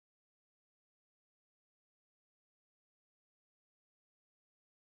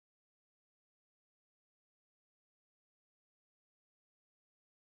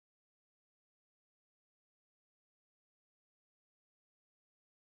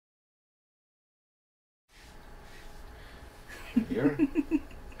Here.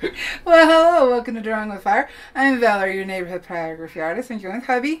 Well, hello, welcome to Drawing with Fire. I'm Valerie, your neighborhood pyrography artist, and joined with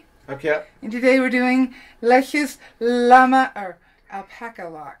hubby. Okay. And today we're doing luscious llama or alpaca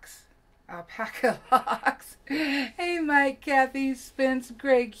locks. Alpaca locks. Hey, Mike, Kathy, Spence,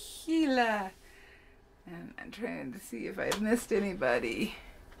 Greg, Sheila. And I'm trying to see if I've missed anybody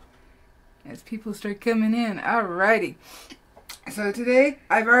as people start coming in. Alrighty. So today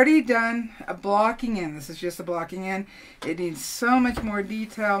I've already done a blocking in. This is just a blocking in. It needs so much more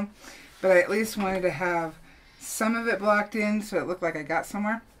detail, but I at least wanted to have some of it blocked in so it looked like I got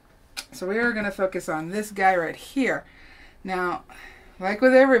somewhere. So we are going to focus on this guy right here. Now, like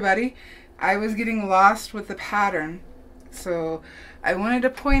with everybody, I was getting lost with the pattern. So I wanted to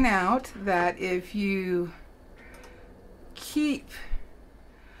point out that if you keep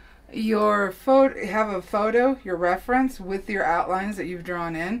your photo, have a photo, your reference with your outlines that you've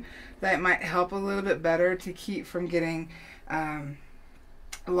drawn in, that might help a little bit better to keep from getting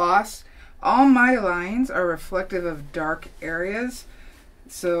lost. All my lines are reflective of dark areas,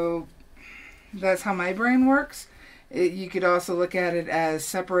 so that's how my brain works. You could also look at it as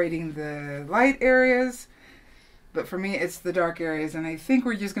separating the light areas, but for me it's the dark areas, and I think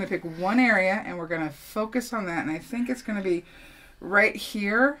we're just going to pick one area and we're going to focus on that, and I think it's going to be right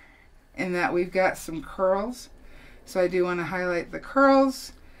here in that we've got some curls. So I do want to highlight the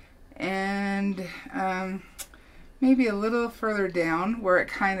curls and maybe a little further down where it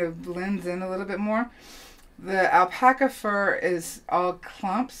kind of blends in a little bit more. The alpaca fur is all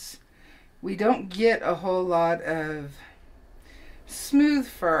clumps. We don't get a whole lot of smooth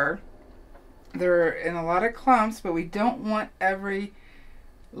fur. They're in a lot of clumps, but we don't want every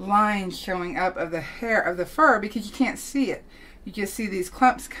line showing up of the hair of the fur because you can't see it. You just see these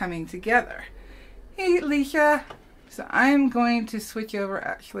clumps coming together. Hey, Alicia. So I'm going to switch over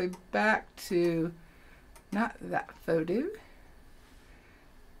actually back to not that photo.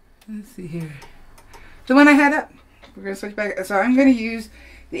 Let's see here. The one I had up. We're going to switch back. So I'm going to use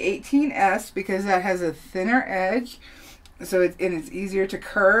the 18S because that has a thinner edge. So it's easier to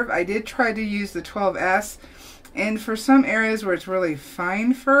curve. I did try to use the 12S. And for some areas where it's really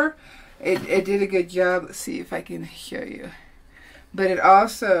fine fur, it did a good job. Let's see if I can show you. But it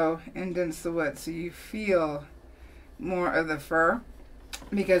also indents the wood, so you feel more of the fur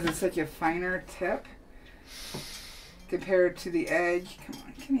because it's such a finer tip compared to the edge. Come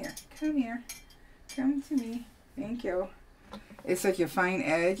on, come here, come here, come to me. Thank you. It's such a fine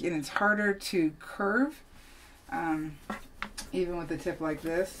edge, and it's harder to curve, even with a tip like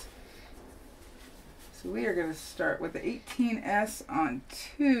this. So we are going to start with the 18S on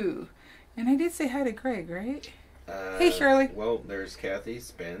 2. And I did say hi to Greg, right? Hey, Shirley. Well, there's Kathy,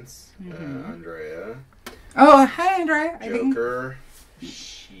 Spence, Andrea. Oh, hi, Andrea. Joker,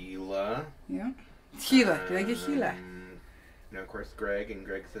 Sheila. Yeah. Sheila. Did I get Sheila? Now, of course, Greg, and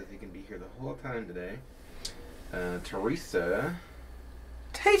Greg says he can be here the whole time today. Teresa.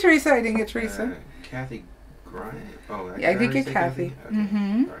 Hey, Teresa. I didn't get Teresa. Kathy Grimes. Oh, yeah, I did get Kathy.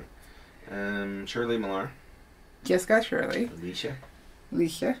 Okay, sorry. Shirley Millar. Just got Shirley.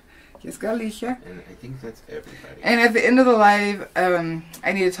 Alicia. Just got Alicia. And I think that's everybody. And at the end of the live,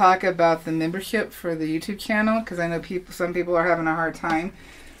 I need to talk about the membership for the YouTube channel because I know some people are having a hard time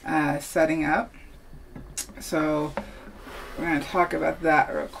setting up. So we're going to talk about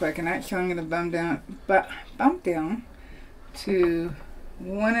that real quick. And actually, I'm going to bump down to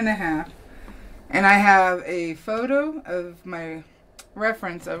 1.5. And I have a photo of my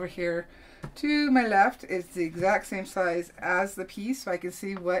reference over here to my left. It's the exact same size as the piece, so I can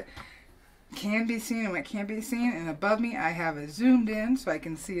see what can be seen and what can't be seen. And above me I have it zoomed in so I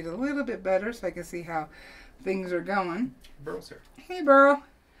can see it a little bit better, so I can see how things are going. Burl's here. Hey, Burl.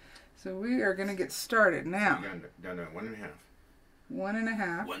 So we are going to get started now. Down to 1.5.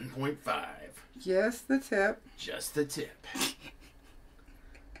 1.5. 1.5. Just the tip. Just the tip.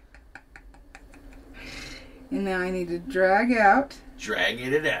 And now I need to drag out.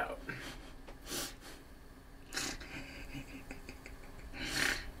 Dragging it out.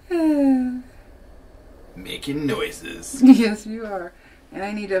 Making noises. Yes, you are. And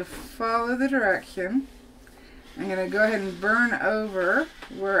I need to follow the direction. I'm going to go ahead and burn over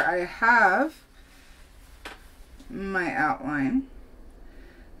where I have my outline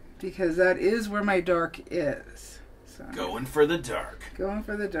because that is where my dark is. So going for the dark. Going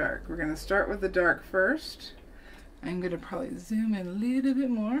for the dark. We're going to start with the dark first. I'm going to probably zoom in a little bit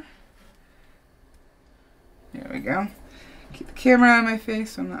more. There we go. Keep the camera out of my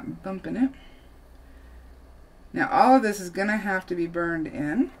face so I'm not bumping it. Now all of this is going to have to be burned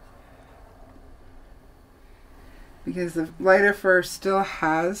in because the lighter fur still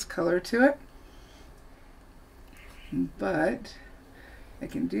has color to it. but I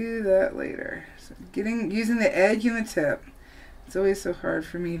can do that later. So using the edge and the tip. It's always so hard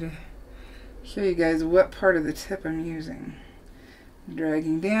for me to show you guys what part of the tip I'm using.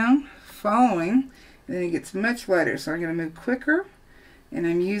 Dragging down, following, and then it gets much lighter. So I'm going to move quicker, and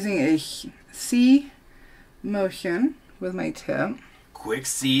I'm using a C motion with my tip. Quick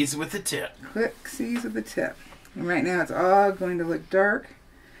C's with the tip. Quick C's with the tip. And right now it's all going to look dark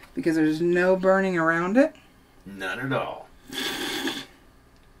because there's no burning around it. None at all.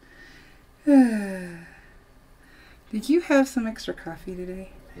 Did you have some extra coffee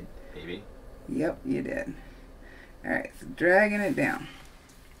today? Maybe. Yep, you did. Alright, so dragging it down.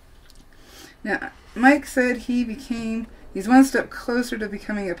 Now, Mike said he's one step closer to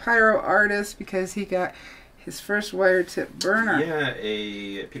becoming a pyro artist because he got his first wire tip burner. Yeah,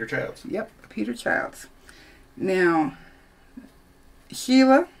 a Peter Childs. Yep, a Peter Childs. Now,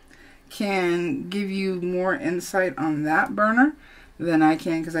 Sheila can give you more insight on that burner than I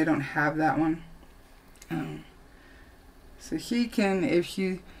can because I don't have that one. So she can, if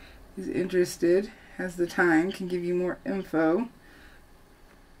she is interested, has the time, can give you more info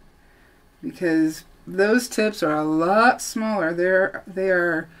because those tips are a lot smaller. They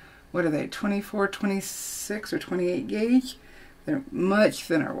are, what are they, 24, 26, or 28 gauge? They're much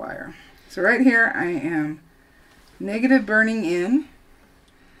thinner wire. So right here I am negative burning in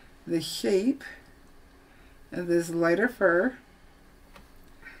the shape of this lighter fur,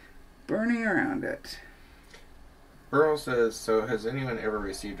 burning around it. Earl says, so has anyone ever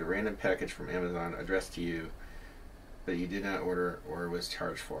received a random package from Amazon addressed to you that you did not order or was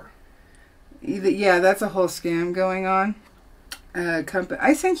charged for? Yeah, that's a whole scam going on.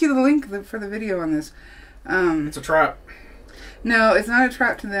 I sent you the link for the video on this. It's a trap. No, it's not a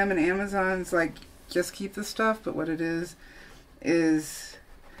trap to them, and Amazon's like, just keep the stuff, but what it is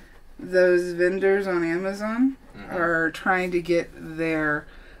those vendors on Amazon are trying to get their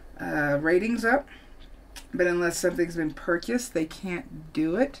ratings up. But unless something's been purchased, they can't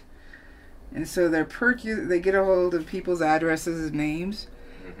do it. And so they get a hold of people's addresses and names,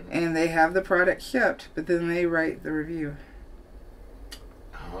 and they have the product shipped, but then they write the review.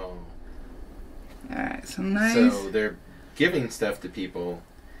 Oh. Alright, so nice. So they're giving stuff to people.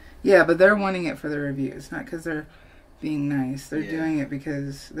 Yeah, but they're wanting it for the reviews, not because they're being nice. They're doing it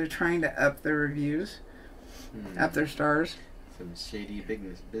because they're trying to up their reviews, up their stars. Some shady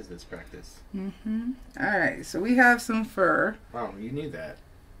business practice. Alright, so we have some fur. Wow, you knew that.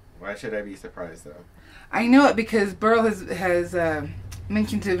 Why should I be surprised, though? I know it because Burl has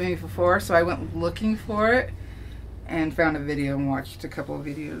mentioned to me before, so I went looking for it and found a video and watched a couple of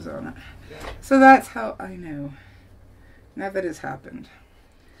videos on it. Yeah. So that's how I know. Not that it's happened.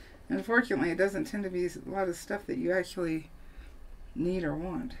 Unfortunately, it doesn't tend to be a lot of stuff that you actually need or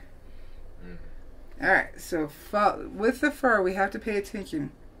want. Alright, so with the fur, we have to pay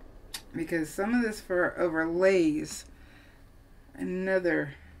attention because some of this fur overlays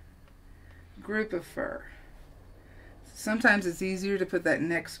another group of fur. Sometimes it's easier to put that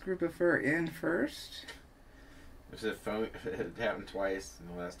next group of fur in first. It happened twice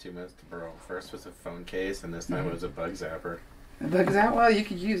in the last 2 months to Burl. First was a phone case, and this time it was a bug zapper. A bug zapper? Well, you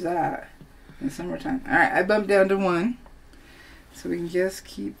could use that in the summertime. Alright, I bumped down to 1. So we can just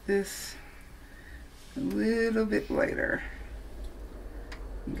keep this a little bit lighter.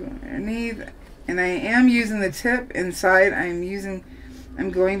 Go underneath. And I am using the tip inside.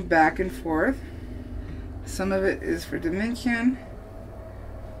 I'm going back and forth. Some of it is for dimension.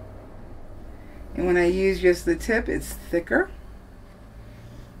 And when I use just the tip, it's thicker.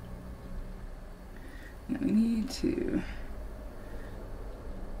 And we need to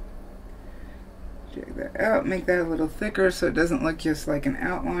drag that out, make that a little thicker so it doesn't look just like an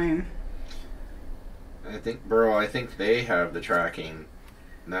outline. I think they have the tracking,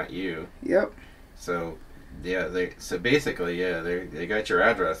 not you. Yep. So, yeah, they got your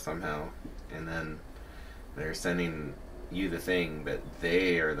address somehow, and then they're sending you the thing, but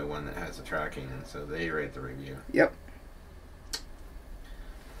they are the one that has the tracking, and so they write the review. Yep.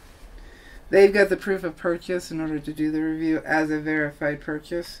 They've got the proof of purchase in order to do the review as a verified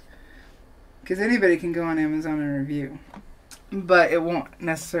purchase. Because anybody can go on Amazon and review. But it won't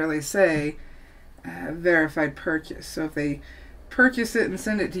necessarily say verified purchase. So if they purchase it and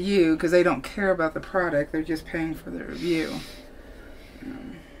send it to you, because they don't care about the product, they're just paying for the review.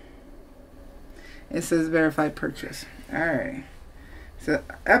 It says verified purchase. Alright. So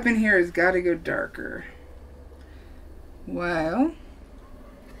up in here has got to go darker. While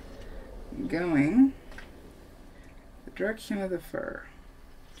going the direction of the fur.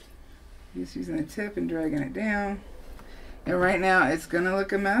 Just using the tip and dragging it down. And right now it's going to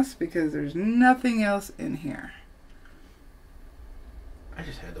look a mess because there's nothing else in here. I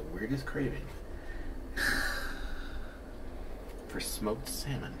just had the weirdest craving for smoked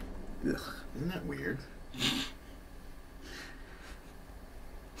salmon. Ugh. Isn't that weird?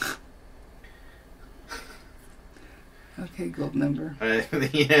 Okay, gold member.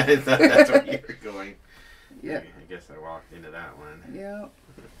 Yeah, I thought that's where you were going. Yep. I guess I walked into that one. Yep.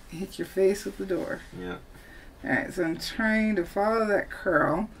 Hit your face with the door. Yeah. Alright, so I'm trying to follow that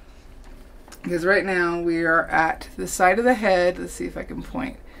curl. Because right now we are at the side of the head. Let's see if I can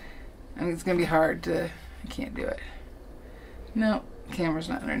point. I mean, it's going to be hard to... I can't do it. No, camera's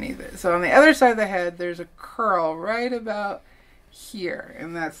not underneath it. So on the other side of the head, there's a curl right about here.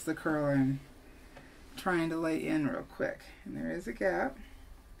 And that's the curl I'm trying to lay in real quick. And there is a gap.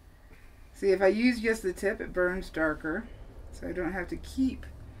 See, if I use just the tip, it burns darker. So I don't have to keep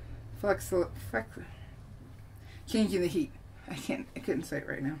changing the heat. I couldn't say it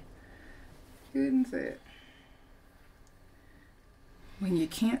right now. Couldn't say it. When you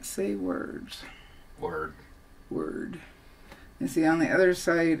can't say words. Word. And see, on the other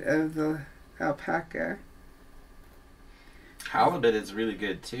side of the alpaca. Halibut is really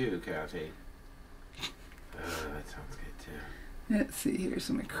good too, Kathy. That sounds good too. Let's see here.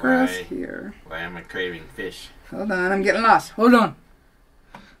 So my crust here. Why am I craving fish? Hold on, I'm getting lost. Hold on.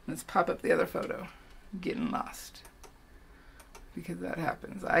 Let's pop up the other photo. I'm getting lost. Because that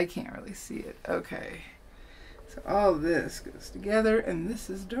happens. I can't really see it. Okay. So all this goes together, and this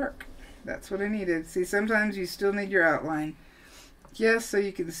is dark. That's what I needed. See, sometimes you still need your outline. Yes, so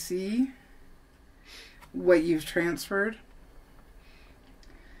you can see what you've transferred.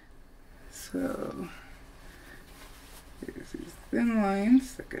 So here's these thin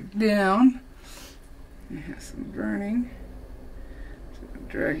lines that go down. I have some burning. So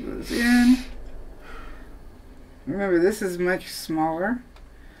drag those in. Remember, this is much smaller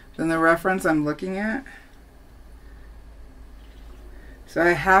than the reference I'm looking at. So I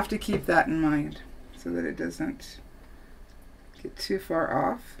have to keep that in mind so that it doesn't get too far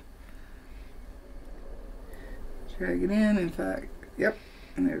off. Drag it in fact, yep,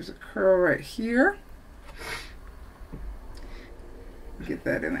 and there's a curl right here. Get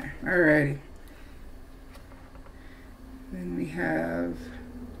that in there. Alrighty. Then we have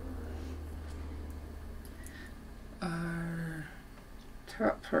our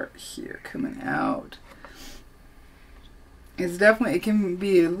top part here coming out. It's definitely, it can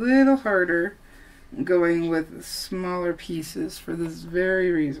be a little harder going with smaller pieces for this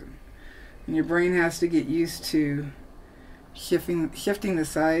very reason. And your brain has to get used to shifting the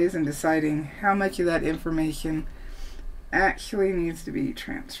size and deciding how much of that information actually needs to be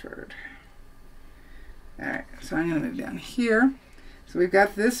transferred. Alright, so I'm going to move down here. So we've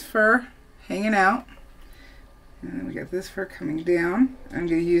got this fur hanging out. And then we got this fur coming down. I'm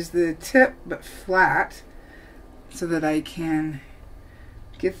going to use the tip but flat so that I can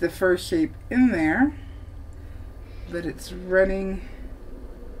get the fur shape in there. But it's running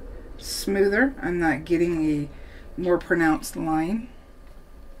smoother. I'm not getting a more pronounced line.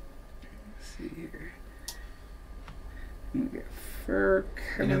 Let's see here. We get fur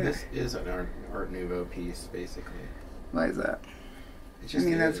coming. You know, this is an Art Nouveau piece, basically. Why is that? It just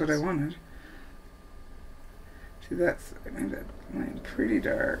that's what I wanted. See, I made that line pretty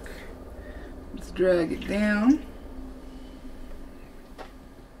dark. Let's drag it down.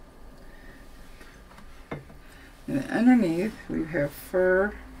 And then underneath, we have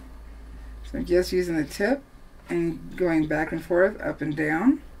fur. So I'm just using the tip and going back and forth, up and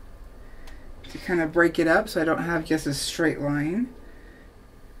down, to kind of break it up so I don't have just a straight line.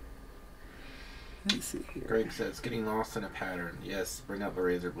 Let's see here. Greg says, getting lost in a pattern. Yes, bring up a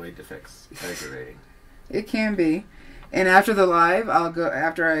razor blade to fix. It's aggravating. It can be. And after the live,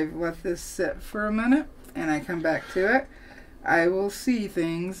 after I've let this sit for a minute and I come back to it, I will see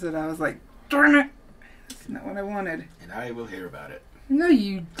things that I was like, darn it, that's not what I wanted. And I will hear about it. No,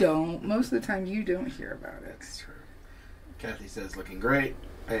 you don't. Most of the time, you don't hear about it. That's true. Kathy says, looking great.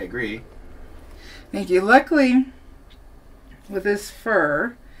 I agree. Thank you. Luckily, with this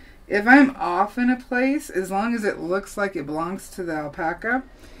fur, if I'm off in a place, as long as it looks like it belongs to the alpaca,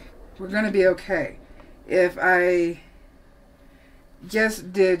 we're going to be okay. If I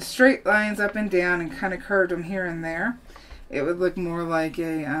just did straight lines up and down and kind of curved them here and there, it would look more like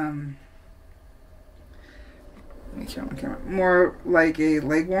a more like a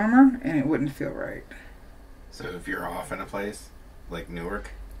leg warmer, and it wouldn't feel right. So if you're off in a place like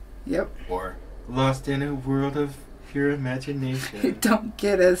Newark, yep, or lost in a world of pure imagination, don't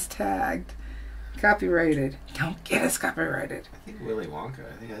get us tagged, copyrighted. Don't get us copyrighted. I think Willy Wonka.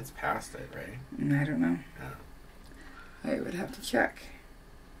 I think that's past it, right? I don't know. Oh. I would have to check.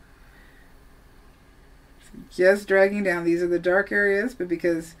 Just dragging down. These are the dark areas, but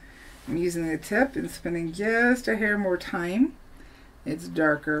because I'm using the tip and spending just a hair more time, it's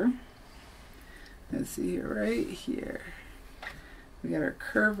darker. Let's see here, right here. We got our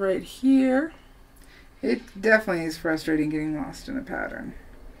curve right here. It definitely is frustrating getting lost in a pattern,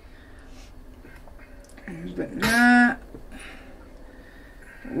 but not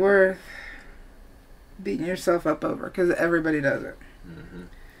worth beating yourself up over, because everybody does it.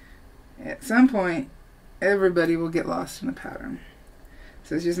 At some point, everybody will get lost in a pattern.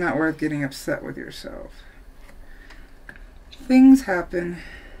 So it's just not worth getting upset with yourself. Things happen.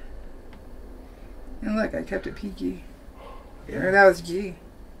 And look, I kept it peaky. Yeah. Or that was G.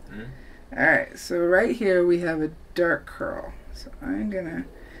 Alright, so right here we have a dark curl. So I'm gonna,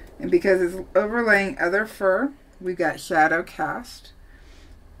 and because it's overlaying other fur, we got shadow cast.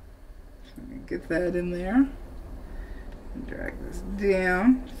 So I'm gonna get that in there. And drag this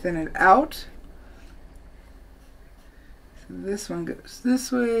down, thin it out. So this one goes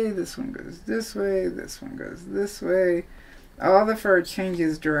this way, this one goes this way, this one goes this way. All the fur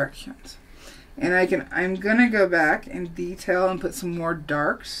changes directions. And I'm gonna go back and detail and put some more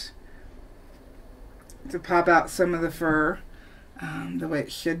darks to pop out some of the fur the way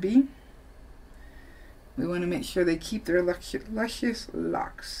it should be. We want to make sure they keep their luscious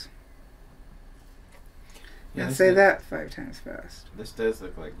locks. Yeah, and say that 5 times fast. This does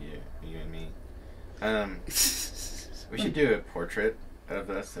look like you and me. We should do a portrait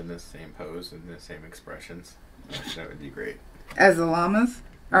of us in the same pose and the same expressions. That would be great. As the llamas?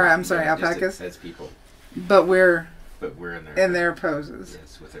 Or I'm sorry, alpacas? As people. But we're in their poses.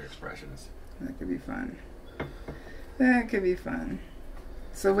 Yes, with their expressions. That could be fun. That could be fun.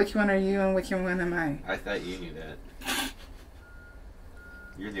 So which one are you and which one am I? I thought you knew that.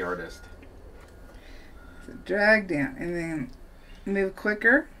 You're the artist. So drag down and then move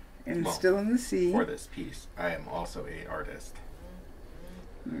quicker and still in the sea. For this piece, I am also an artist.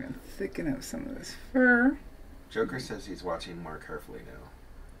 I'm going to thicken up some of this fur. Joker says he's watching more carefully now.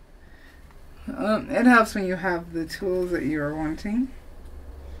 It helps when you have the tools that you are wanting.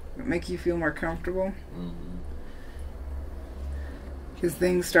 It make you feel more comfortable. Because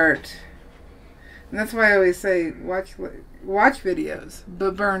things start... And that's why I always say watch videos,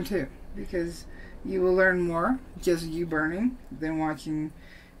 but burn too. Because you will learn more just you burning than watching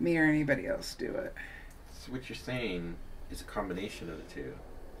me or anybody else do it. So what you're saying is a combination of the two.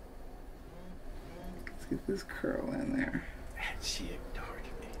 Let's get this curl in there. And she ignored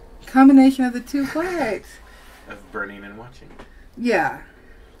me. Combination of the two plates. Of burning and watching. Yeah.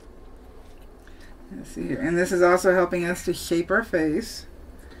 Let's see here. And this is also helping us to shape our face.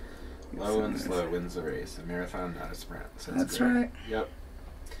 Low and slow wins the race. A marathon, not a sprint. So that's great. Right. Yep.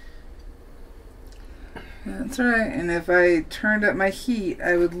 That's right. And if I turned up my heat,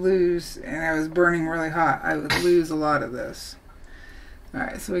 I would lose, and I was burning really hot, I would lose a lot of this.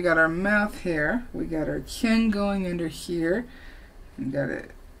 Alright, so we got our mouth here. We got our chin going under here. We got a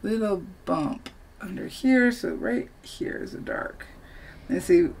little bump under here, so right here is a dark. And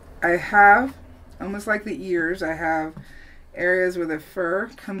see, I have, almost like the ears, I have areas where the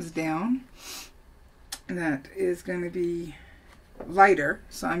fur comes down. That is going to be lighter,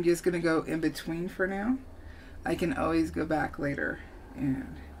 so I'm just going to go in between for now. I can always go back later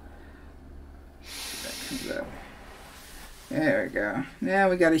and that comes up. There we go. Now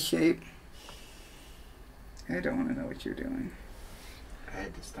we got a shape. I don't want to know what you're doing. I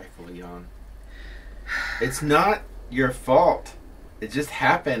had to stifle a yawn. It's not your fault. It just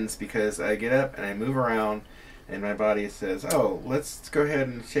happens because I get up and I move around and my body says, oh, let's go ahead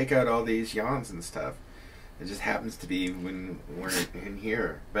and shake out all these yawns and stuff. It just happens to be when we're in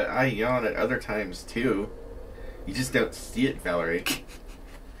here. But I yawn at other times too. You just don't see it, Valerie.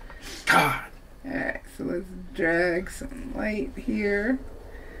 God. Alright, so let's drag some light here.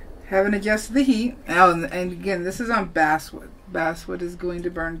 Haven't adjusted the heat. Oh, and again, this is on basswood. Basswood is going to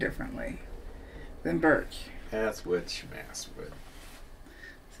burn differently than birch. Basswood, schmasswood.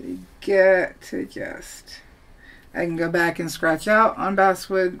 So you get to adjust. I can go back and scratch out on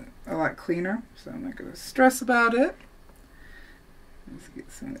basswood a lot cleaner, so I'm not going to stress about it. Let's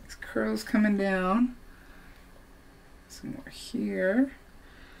get some of these curls coming down. Some more here.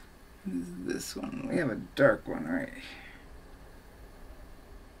 This one, we have a dark one, right?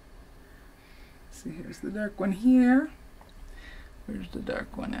 See, here's the dark one here. Where's the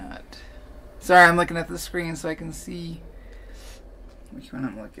dark one at? Sorry, I'm looking at the screen so I can see which one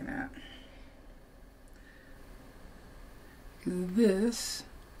I'm looking at. This.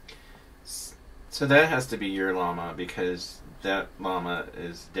 So that has to be your llama, because that llama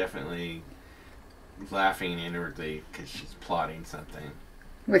is definitely laughing inwardly because she's plotting something.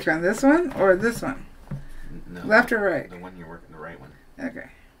 Which one? This one or this one? No. Left or right? The one you're working, the right one. Okay.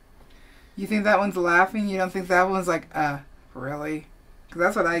 You think that one's laughing? You don't think that one's like, really? Because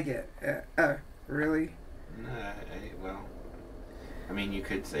that's what I get. Really? Well, I mean, you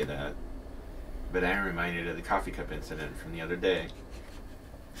could say that. But I am reminded of the coffee cup incident from the other day.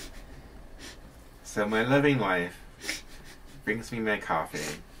 So my loving wife brings me my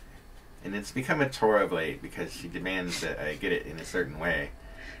coffee, and it's become a chore of late because she demands that I get it in a certain way.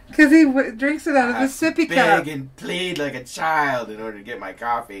 Because he drinks it out of a sippy cup. Beg and plead like a child in order to get my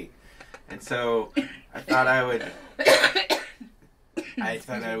coffee. And so I thought I would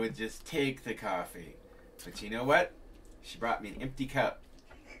just take the coffee. But you know what? She brought me an empty cup.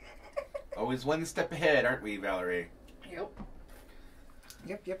 Always one step ahead, aren't we, Valerie? Yep.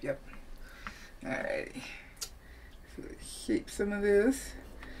 Alrighty. So keep some of this.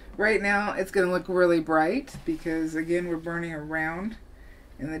 Right now, it's going to look really bright because, again, we're burning around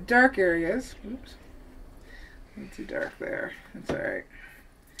in the dark areas. Oops. Not too dark there. That's alright.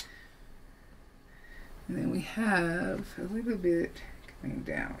 And then we have a little bit coming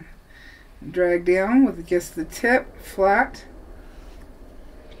down. Drag down with just the tip flat.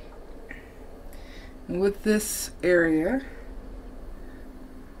 And with this area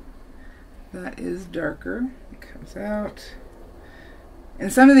that is darker, it comes out. In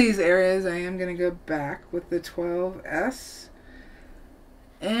some of these areas, I am going to go back with the 12S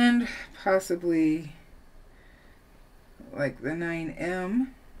and possibly like the 9M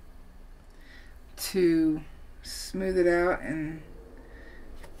to smooth it out and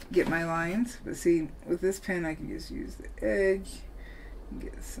get my lines. But see, with this pen, I can just use the edge and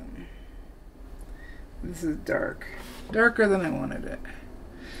get some. This is dark. Darker than I wanted it.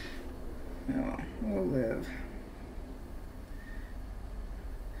 Oh well, we'll live.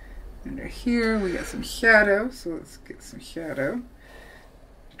 Under here, we got some shadow, so let's get some shadow.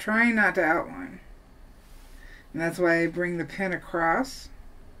 Trying not to outline. And that's why I bring the pen across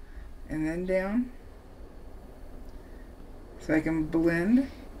and then down. So I can blend.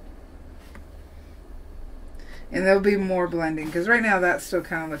 And there'll be more blending, because right now that still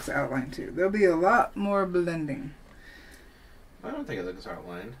kind of looks outlined too. There'll be a lot more blending. I don't think it looks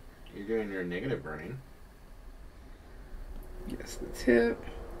outlined. You're doing your negative burning. Yes, the tip.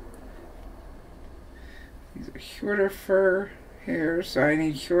 These are shorter fur hairs, so I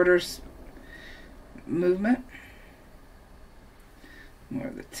need shorter movement. More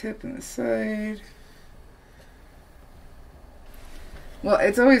of the tip and the side. Well,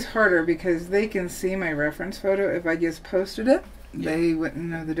 it's always harder because they can see my reference photo. If I just posted it, they wouldn't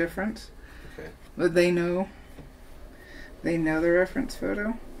know the difference. Okay. But they know the reference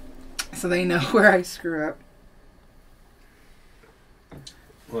photo. So they know where I screw up.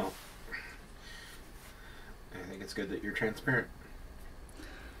 Well, I think it's good that you're transparent.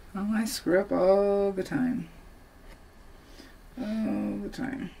 Oh, I screw up all the time. All the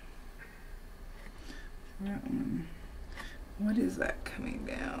time. That one. What is that coming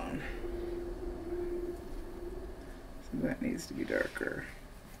down? So that needs to be darker.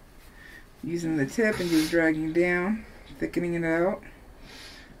 Using the tip and just dragging down, thickening it out.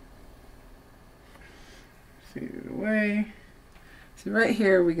 Fade it away. So right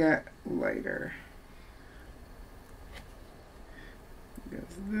here we got lighter. It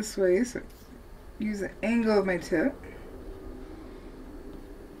goes this way, so use the angle of my tip.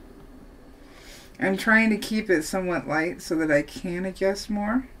 I'm trying to keep it somewhat light so that I can adjust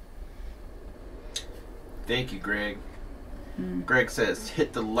more. Thank you, Greg. Greg says,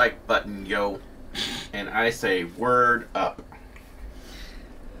 hit the like button, yo. And I say, word up.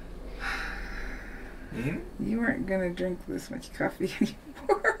 You weren't going to drink this much coffee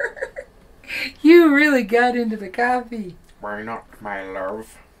anymore. You really got into the coffee. Why not, my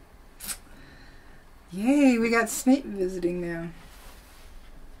love? Yay, we got Snape visiting now.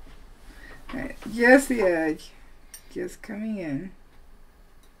 Alright, just the edge. Just coming in.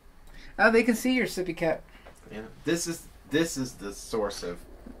 Oh, they can see your sippy cup. Yeah, this is the source of.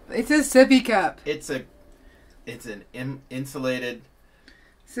 It's a sippy cup. It's an insulated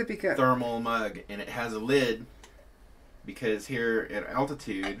sippy cup thermal mug, and it has a lid because here at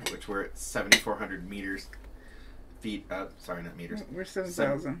altitude, which we're at 7,400 feet up. Sorry, not meters. We're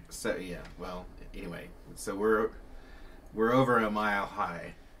 7,000. So yeah. Well, anyway, so we're over a mile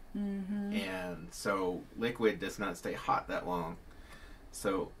high. And so liquid does not stay hot that long.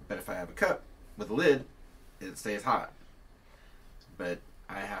 So, but if I have a cup with a lid, it stays hot. But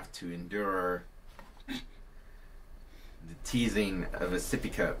I have to endure the teasing of a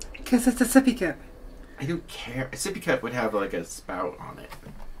sippy cup. Because it's a sippy cup. I don't care. A sippy cup would have like a spout on it.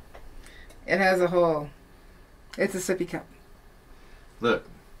 It has a hole. It's a sippy cup. Look.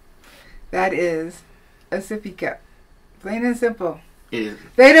 That is a sippy cup. Plain and simple. It is.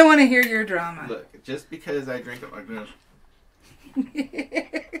 They don't want to hear your drama. Look, just because I drink it like this.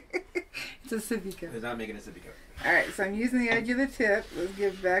 It's a sippy cup. It's not making a sippy cup. Alright, so I'm using the edge of the tip. Let's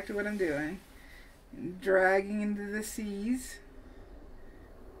get back to what I'm doing. Dragging into the C's.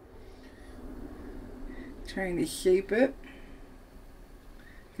 Trying to shape it.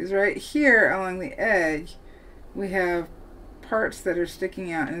 Because right here along the edge, we have parts that are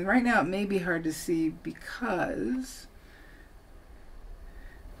sticking out. And right now it may be hard to see because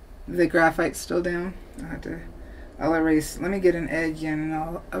the graphite's still down. I'll erase. Let me get an edge in and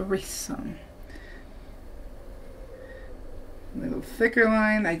I'll erase some. A little thicker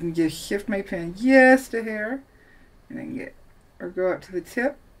line. I can just shift my pen just a hair. And I can get, or go up to the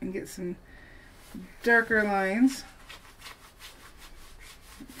tip and get some darker lines.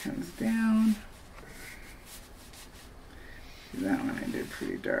 It comes down. That one I did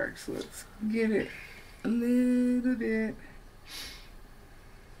pretty dark, so let's get it a little bit.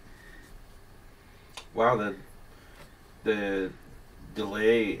 Wow, the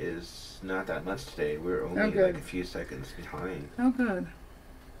delay is not that much today. We're only like a few seconds behind. Oh, good.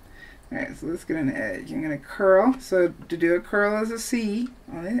 Alright, so let's get an edge. I'm going to curl. So to do a curl as a C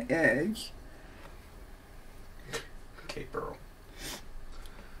on the edge. Okay, Burl.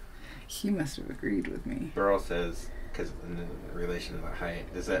 He must have agreed with me. Burl says, because in relation to the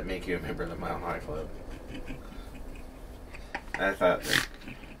height, does that make you a member of the Mile High Club? I thought that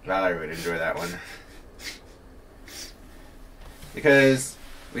Valerie would enjoy that one. Because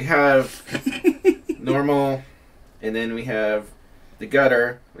we have normal, and then we have the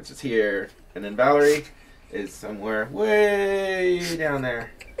gutter, which is here, and then Valerie is somewhere way down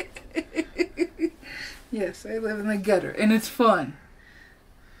there. Yes, I live in the gutter, and it's fun.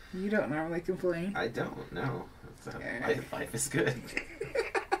 You don't normally complain. I don't, no. Life is good.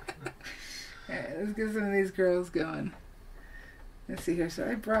 Alright, let's get some of these girls going. Let's see here. So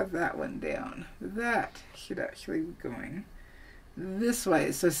I brought that one down. That should actually be going this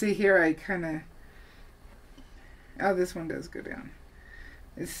way. So see here, I kind of... Oh, this one does go down.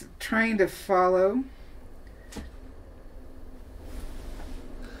 It's trying to follow.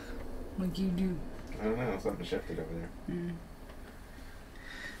 Like you do. I don't know. Something shifted over there. Mm.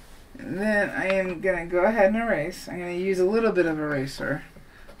 And then I am going to go ahead and erase. I'm going to use a little bit of eraser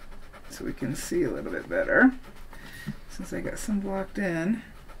so we can see a little bit better. Since I got some blocked in.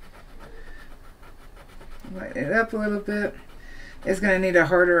 Light it up a little bit. It's going to need a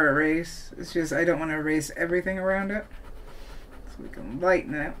harder erase. It's just I don't want to erase everything around it. So we can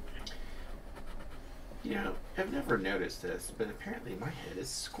lighten it. You know, I've never noticed this, but apparently my head is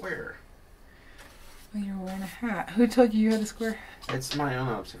square. Well, you're wearing a hat. Who told you you had a square hat? It's my own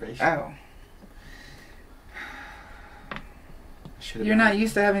observation. Oh. You're not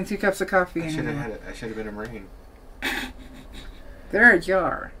used to having 2 cups of coffee anymore. I should have been a Marine. They're a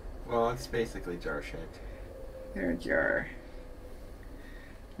jar. Well, it's basically jar shaped. They're a jar.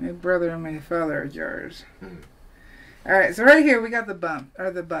 My brother and my father are jars. Alright, so right here we got the bump,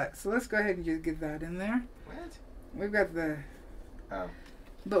 or the butt. So let's go ahead and just get that in there. What? We've got the... Oh.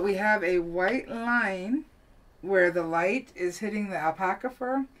 But we have a white line where the light is hitting the alpaca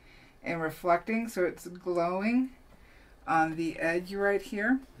fur and reflecting, so it's glowing on the edge right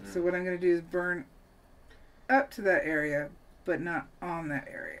here. So what I'm going to do is burn up to that area, but not on that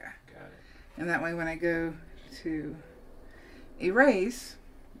area. Got it. And that way when I go to erase,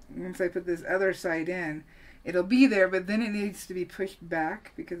 once I put this other side in, it'll be there, but then it needs to be pushed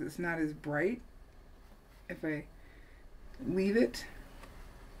back because it's not as bright if I leave it.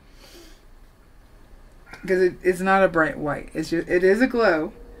 Because it's not a bright white. It's just, it is a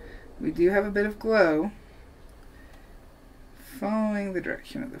glow. We do have a bit of glow. Following the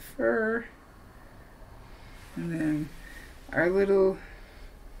direction of the fur. And then our little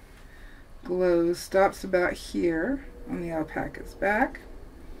glow stops about here on the alpaca's back.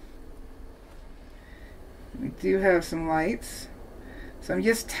 We do have some lights. So I'm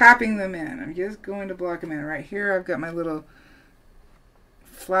just tapping them in. I'm just going to block them in. Right here I've got my little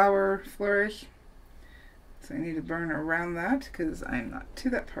flower flourish. So I need to burn around that because I'm not to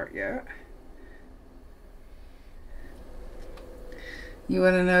that part yet. You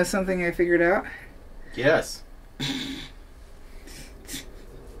want to know something I figured out? Yes.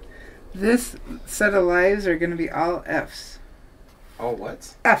 This set of lives are going to be all Fs. All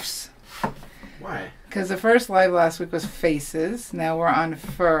what? Fs. Why? Because the first live last week was faces. Now we're on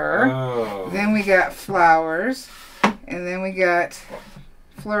fur. Oh. Then we got flowers. And then we got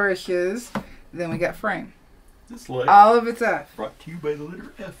flourishes. Then we got frame. This live all of it's F. Brought to you by the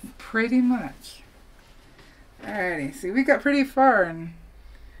letter F. Pretty much. Alrighty. See, we got pretty far in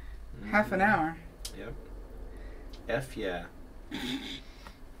half an hour. Yep. F yeah.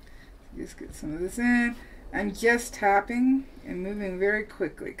 Just get some of this in. I'm just tapping and moving very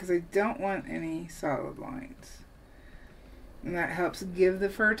quickly because I don't want any solid lines. And that helps give the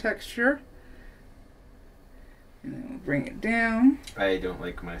fur texture. And then we'll bring it down. I don't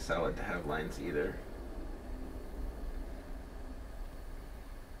like my salad to have lines either.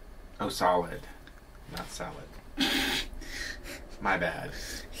 Oh, solid. Not salad. My bad.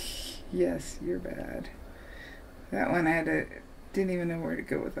 Yes, you're bad. That one didn't even know where to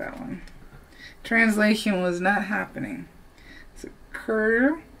go with that one. Translation was not happening. So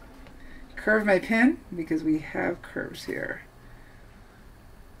curve my pen because we have curves here.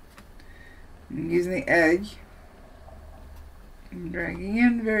 I'm using the edge. I'm dragging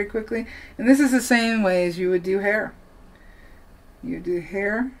in very quickly. And this is the same way as you would do hair. You would do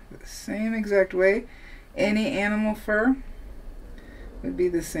hair the same exact way. Any animal fur would be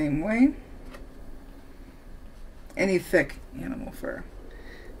the same way. Any thick animal fur.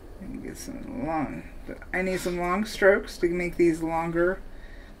 I can get some long, but I need some long strokes to make these longer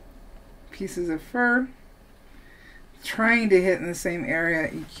pieces of fur. Trying to hit in the same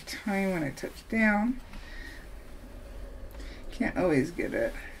area each time when I touch down. Can't always get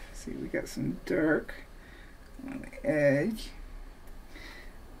it. See, we got some dark on the edge.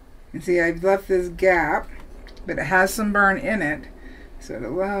 And see, I've left this gap, but it has some burn in it, so it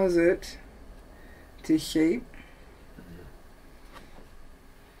allows it to shape.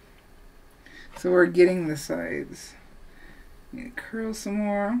 So we're getting the sides. Need to curl some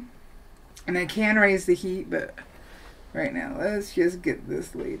more. And I can raise the heat, but right now, let's just get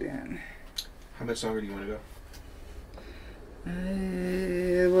this laid in. How much longer do you want to go?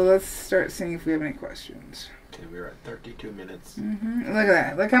 Well, let's start seeing if we have any questions. Okay, we're at 32 minutes. Look at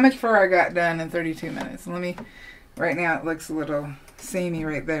that. Look how much fur I got done in 32 minutes. Right now it looks a little samey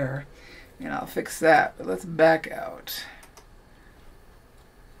right there. And I'll fix that. But let's back out.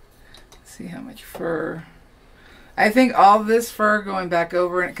 See how much fur. I think all this fur going back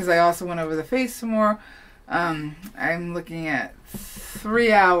over it, because I also went over the face some more. I'm looking at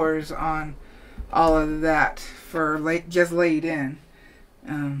 3 hours on all of that fur just laid in.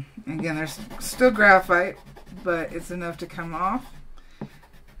 Again, there's still graphite, but it's enough to come off.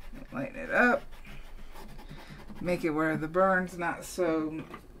 Lighten it up. Make it where the burn's not so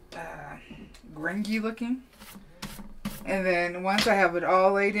gringy looking. And then once I have it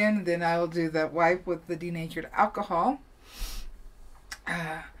all laid in, then I will do that wipe with the denatured alcohol.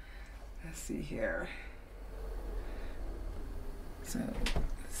 Let's see here. So,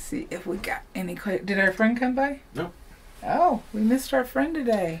 let's see if we got any questions. Did our friend come by? Nope. Oh, we missed our friend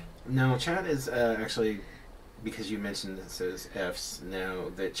today. No, chat is actually, because you mentioned this as Fs, now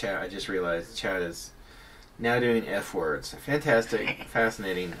that chat, I just realized chat is now doing F words. Fantastic,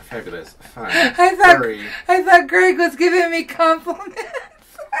 fascinating, fabulous, fun, furry. I thought Greg was giving me compliments.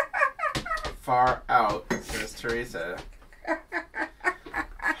 Far out, says Teresa.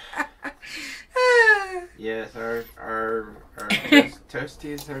 Yes, our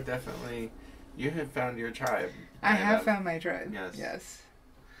toasties are definitely. You have found your tribe. I have found my tribe. Yes.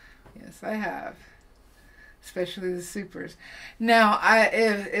 Yes, I have. Especially the supers. Now,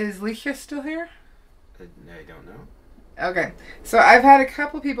 is Leisha still here? I don't know. Okay, so I've had a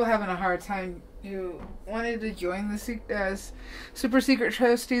couple people having a hard time who wanted to join the Super Secret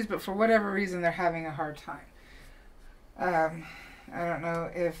Toasties, but for whatever reason they're having a hard time. I don't know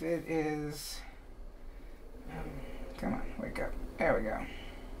if it is. Come on, wake up. There we go.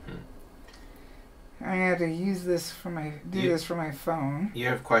 I had to use this for this for my phone. You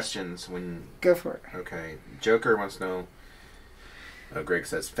have questions when. Go for it. Okay, Joker wants to know. Greg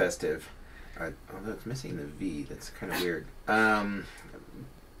says festive. Although it's missing the V, that's kind of weird.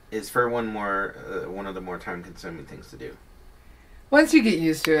 Is fur one of the more time-consuming things to do? Once you get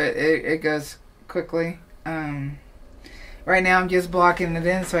used to it, it goes quickly. Right now I'm just blocking it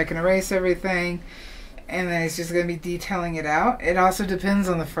in so I can erase everything, and then it's just going to be detailing it out. It also depends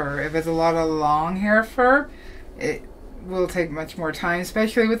on the fur. If it's a lot of long hair fur, it will take much more time,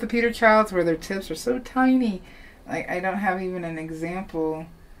 especially with the Peter Childs where their tips are so tiny. Like, I don't have even an example.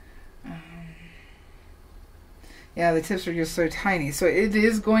 Yeah, the tips are just so tiny. So it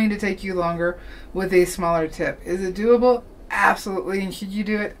is going to take you longer with a smaller tip. Is it doable? Absolutely. And should you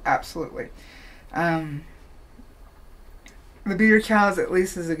do it? Absolutely. The Peter Childs at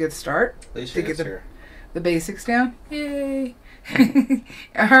least is a good start to get the basics down. Yay!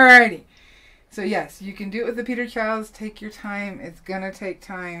 Alrighty. So yes, you can do it with the Peter Childs. Take your time. It's going to take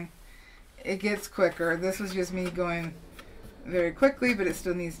time. It gets quicker. This was just me going very quickly, but it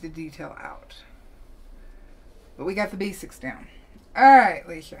still needs to detail out. But we got the basics down. Alright,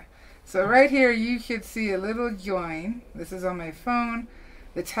 Leisha. So right here you could see a little join. This is on my phone.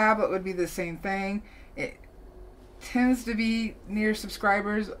 The tablet would be the same thing. It tends to be near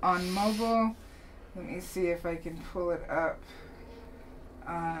subscribers on mobile. Let me see if I can pull it up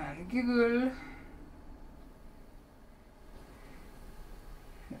on Google.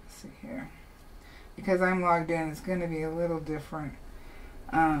 Let's see here. Because I'm logged in, it's going to be a little different.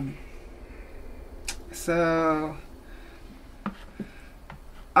 So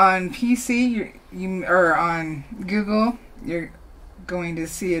on PC, or on Google, you're going to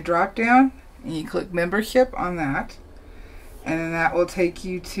see a drop down, and you click membership on that, and then that will take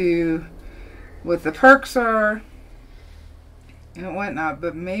you to what the perks are and whatnot.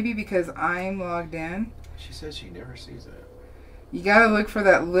 But maybe because I'm logged in, she says she never sees it. You gotta look for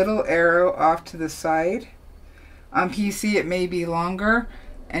that little arrow off to the side. On PC it may be longer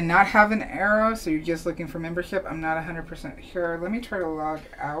and not have an arrow, so you're just looking for membership. I'm not 100% sure. Let me try to log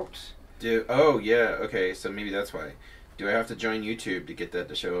out. Oh yeah, okay, so maybe that's why. Do I have to join YouTube to get that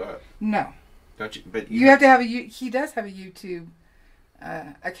to show up? No. Don't you? But you have to have he does have a YouTube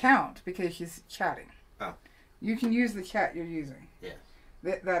account because she's chatting. Oh. You can use the chat you're using. Yeah.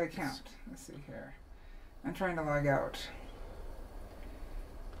 That account. Let's see here. I'm trying to log out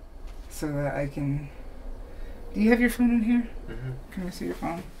so that I can. Do you have your phone in here? Mm-hmm. Can I see your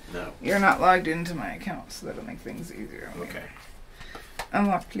phone? No. You're not logged into my account, so that'll make things easier. Okay.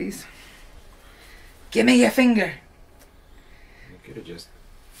 Unlock, please. Give me your finger. You could have just.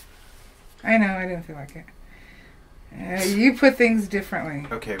 I know, I didn't feel like it. You put things differently.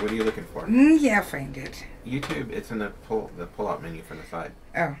 Okay, what are you looking for? Yeah, find it. YouTube, it's in the pull-out menu from the side.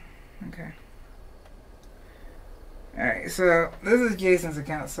 Oh, okay. Alright, so this is Jason's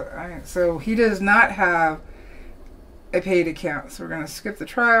account. So he does not have a paid account. So we're going to skip the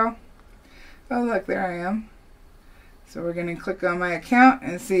trial. Oh, look, there I am. So we're going to click on my account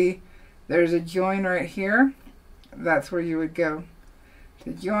and see there's a join right here. That's where you would go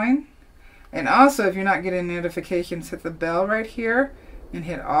to join. And also, if you're not getting notifications, hit the bell right here and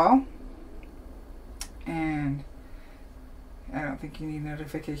hit all. And I don't think you need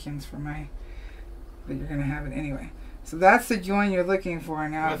notifications for but you're going to have it anyway. So that's the join you're looking for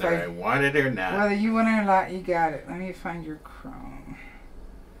now. Whether I want it or not. Whether you want it or not, you got it. Let me find your Chrome.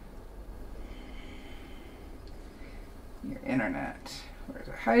 Your internet. Where's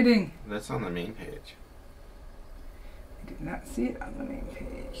it hiding? That's on the main page. I did not see it on the main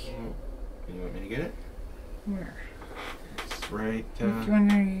page. Oh. You want me to get it? Where? It's right. Which one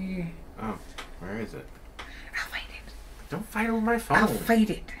are you? Oh, where is it? I'll find it. Don't fight over my phone. I'll fight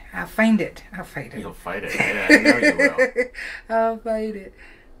it. I'll find it. I'll fight it. You'll fight it. Yeah, I know you will. I'll fight it.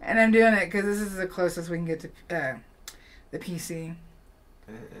 And I'm doing it because this is the closest we can get to the PC.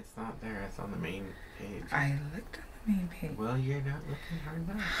 It's not there. It's on the main page. I looked on the main page. Well, you're not looking hard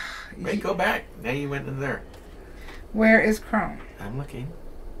enough. Wait, go back. Now you went in there. Where is Chrome? I'm looking.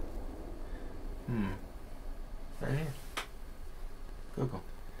 Right here. Google.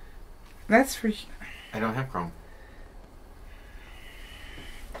 That's for you. I don't have Chrome.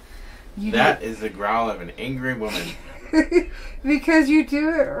 That is the growl of an angry woman. Because you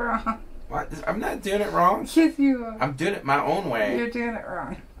do it wrong. What? I'm not doing it wrong. Yes, you are. I'm doing it my own way. You're doing it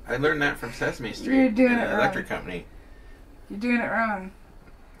wrong. I learned that from Sesame Street. You're doing it an electric company. You're doing it wrong.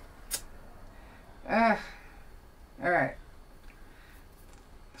 Alright.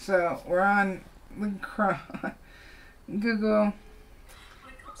 So, we're on Google.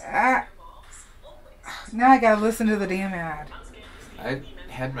 Now I gotta listen to the damn ad. I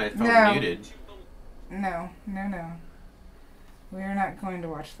had my phone muted. No. We are not going to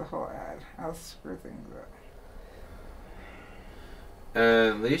watch the whole ad. I'll screw things up.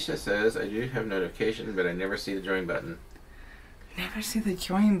 Alicia says, I do have notification, but I never see the join button. Never see the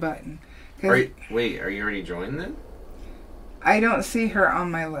join button. Wait, are you already joined then? I don't see her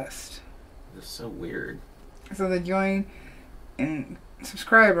on my list. That's so weird. So the join and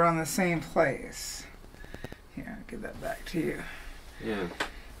subscribe are on the same place. Here, I'll give that back to you. Yeah.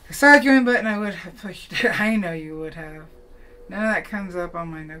 If I saw a join button, I would have pushed it. I know you would have. None of that comes up on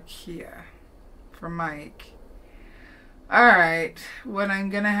my Nokia for Mike. Alright, what I'm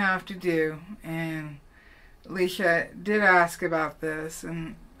going to have to do, and Alicia did ask about this,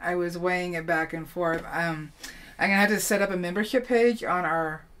 and I was weighing it back and forth. I'm going to have to set up a membership page on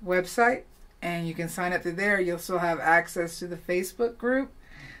our website, and you can sign up through there. You'll still have access to the Facebook group,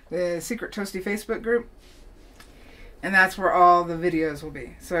 the Secret Toasty Facebook group, and that's where all the videos will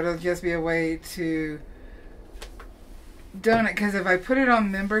be. So it'll just be a way to donate, because if I put it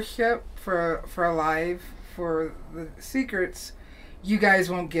on membership for a live for the secrets, you guys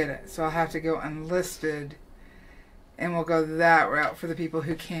won't get it. So I'll have to go unlisted And we'll go that route for the people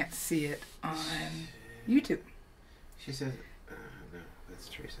who can't see it on YouTube. She says, no, that's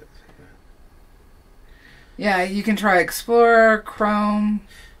Teresa. Yeah, you can try Explorer, Chrome.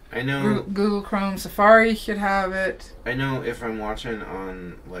 I know Google Chrome, Safari should have it. I know if I'm watching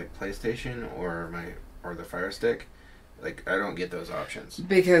on like PlayStation or the Fire Stick, like I don't get those options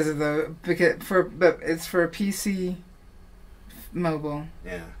but it's for PC, mobile,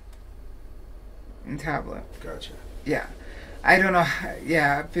 and tablet. Gotcha. Yeah, I don't know.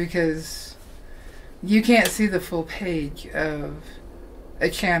 Yeah, because you can't see the full page of a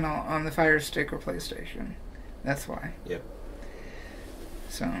channel on the Fire Stick or PlayStation. That's why. Yep.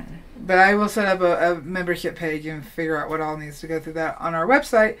 So, but I will set up a membership page and figure out what all needs to go through that on our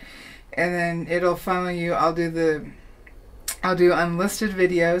website, and then it'll funnel you. I'll do unlisted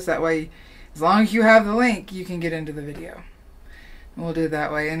videos. That way, as long as you have the link, you can get into the video. And we'll do it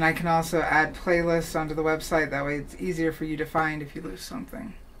that way. And I can also add playlists onto the website. That way, it's easier for you to find if you lose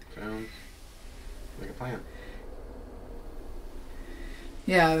something. Sounds like a plan.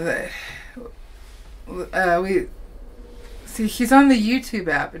 Yeah, See, he's on the YouTube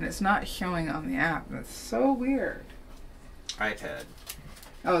app, and it's not showing on the app. That's so weird. iPad.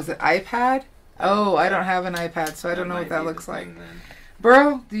 Oh, is it iPad? Oh, I don't have an iPad, so I don't know what that looks like. Then.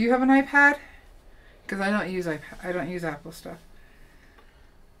 Bro, do you have an iPad? Because I don't use iPad. I don't use Apple stuff.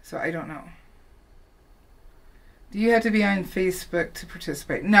 So I don't know. Do you have to be on Facebook to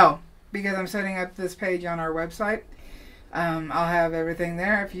participate? No, because I'm setting up this page on our website. I'll have everything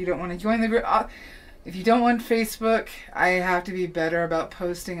there. If you don't want to join the group... If you don't want Facebook, I have to be better about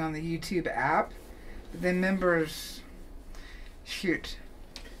posting on the YouTube app. But then members, shoot.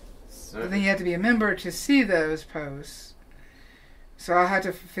 But then you have to be a member to see those posts. So I'll have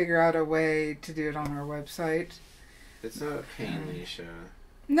to figure out a way to do it on our website. It's not a pain, Leisha.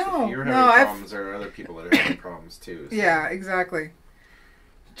 No, if you're having problems, there are other people that are having problems too. So. Yeah, exactly.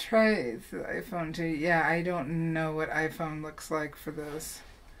 Try the iPhone too. Yeah, I don't know what iPhone looks like for those.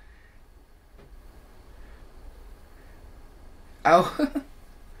 Oh,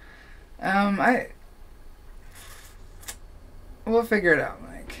 we'll figure it out,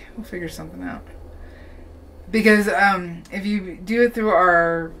 Mike. We'll figure something out. Because if you do it through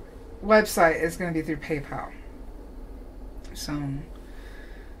our website, it's going to be through PayPal. So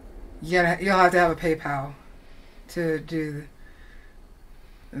you'll have to have a PayPal to do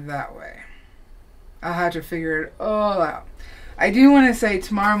that way. I'll have to figure it all out. I do want to say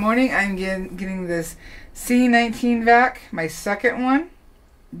tomorrow morning I'm getting this C19 vac, my second one.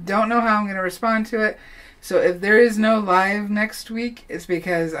 Don't know how I'm going to respond to it. So if there is no live next week, it's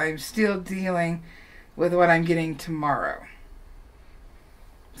because I'm still dealing with what I'm getting tomorrow.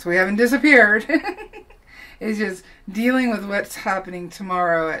 So we haven't disappeared. It's just dealing with what's happening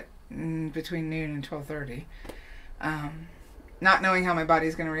tomorrow at between noon and 12:30. Not knowing how my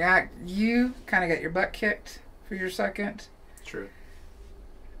body's going to react. You kind of got your butt kicked for your second. True.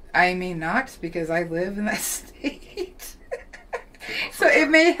 I may not, because I live in that state. So it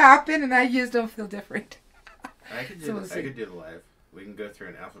may happen, and I just don't feel different. I could do the live. We can go through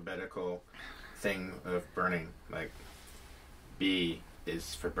an alphabetical thing of burning. Like, B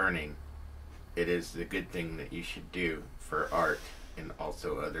is for burning. It is the good thing that you should do for art and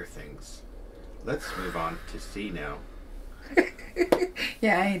also other things. Let's move on to C now.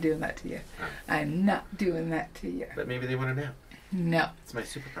 Yeah, I ain't doing that to you. Oh. I'm not doing that to you. But maybe they want to know. No. It's my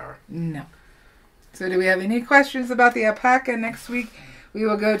superpower. No. So do we have any questions about the alpaca? Next week we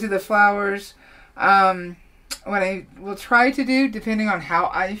will go to the flowers. What I will try to do, depending on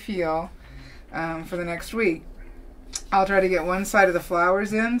how I feel for the next week, I'll try to get one side of the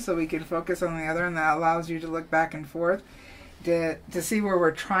flowers in so we can focus on the other, and that allows you to look back and forth to see where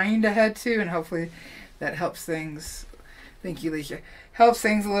we're trying to head to, and hopefully that helps things. Thank you, Leisha. Helps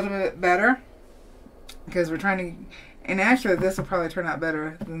things a little bit better, because we're trying to... And actually, this will probably turn out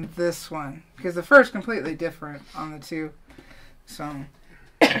better than this one, because the first completely different on the two. So,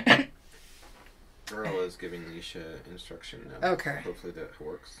 Earl is giving Leisha instruction now. Okay. Hopefully that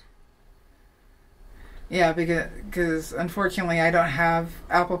works. Yeah, because unfortunately, I don't have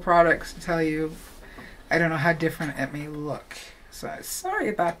Apple products to tell you. I don't know how different it may look. So sorry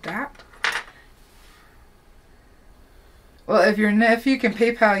about that. Well, if your nephew can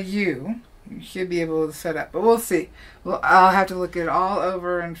PayPal you should be able to set up, but we'll see. Well, I'll have to look it all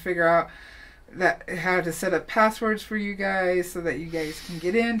over and figure out how to set up passwords for you guys so that you guys can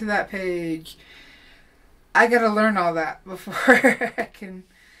get into that page. I gotta learn all that before I can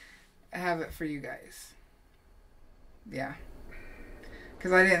have it for you guys. Yeah,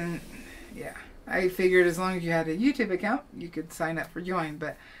 because I figured as long as you had a YouTube account, you could sign up for Join,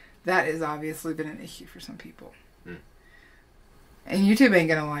 but that has obviously been an issue for some people. And YouTube ain't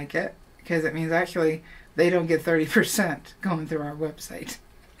gonna like it because it means actually they don't get 30% going through our website.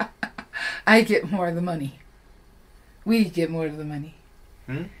 I get more of the money. We get more of the money.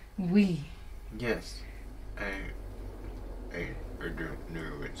 Hmm? We. Yes. I don't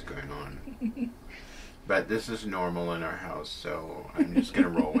know what's going on. But this is normal in our house, so I'm just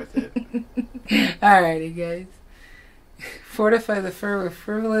going to roll with it. Alrighty, guys. Fortify the fur with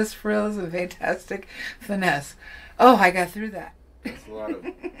frivolous frills and fantastic finesse. Oh, I got through that. That's a lot of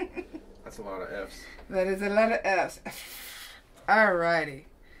F's. That is a lot of F's. Alrighty.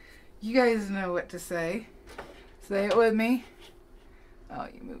 You guys know what to say. Say it with me. Oh,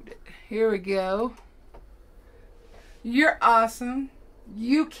 you moved it. Here we go. You're awesome.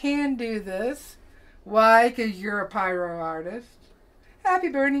 You can do this. Why? Because you're a pyro artist. Happy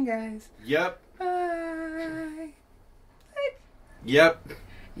burning, guys. Yep. Bye. Yep.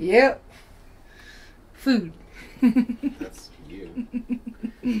 Yep. Food. That's you.